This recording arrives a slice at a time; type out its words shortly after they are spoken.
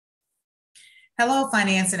Hello,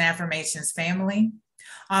 Finance and Affirmations family.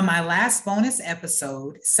 On my last bonus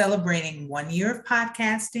episode, celebrating 1 year of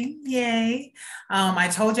podcasting, yay, I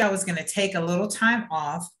told you I was going to take a little time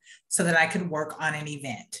off so that I could work on an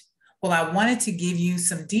event. Well, I wanted to give you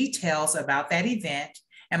some details about that event,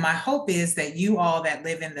 and my hope is that you all that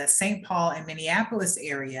live in the St. Paul and Minneapolis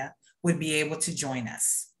area would be able to join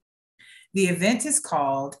us. The event is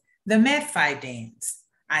called the MedFiDance.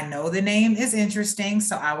 I know the name is interesting,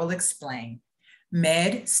 so I will explain.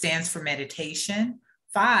 Med stands for meditation,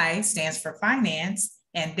 Fi stands for finance,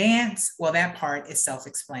 and dance, well, that part is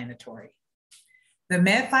self-explanatory. The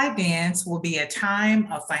MedFiDance will be a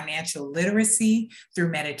time of financial literacy through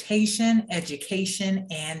meditation, education,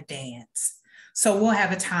 and dance. So we'll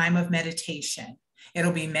have a time of meditation.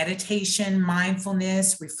 It'll be meditation,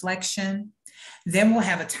 mindfulness, reflection. Then we'll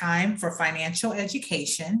have a time for financial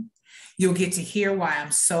education. You'll get to hear why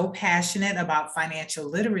I'm so passionate about financial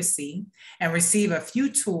literacy and receive a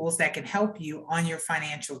few tools that can help you on your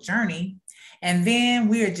financial journey. And then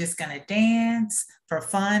we are just going to dance for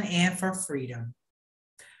fun and for freedom.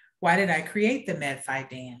 Why did I create the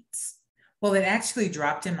MedFiDance? Well, it actually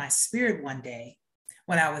dropped in my spirit one day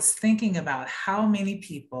when I was thinking about how many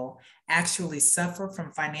people actually suffer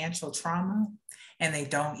from financial trauma and they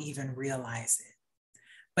don't even realize it.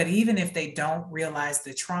 But even if they don't realize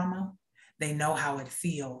the trauma, they know how it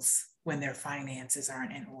feels when their finances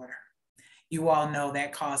aren't in order. You all know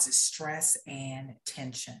that causes stress and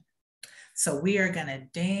tension. So we are going to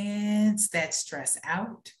dance that stress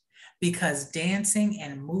out because dancing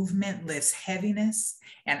and movement lifts heaviness.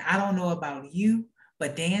 And I don't know about you,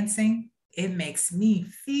 but dancing, it makes me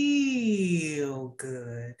feel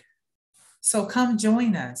good. So come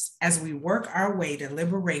join us as we work our way to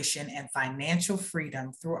liberation and financial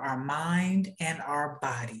freedom through our mind and our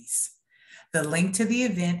bodies. The link to the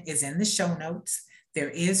event is in the show notes. There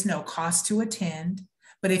is no cost to attend,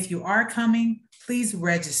 but if you are coming, please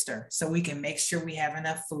register so we can make sure we have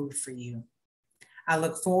enough food for you. I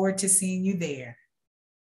look forward to seeing you there.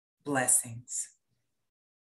 Blessings.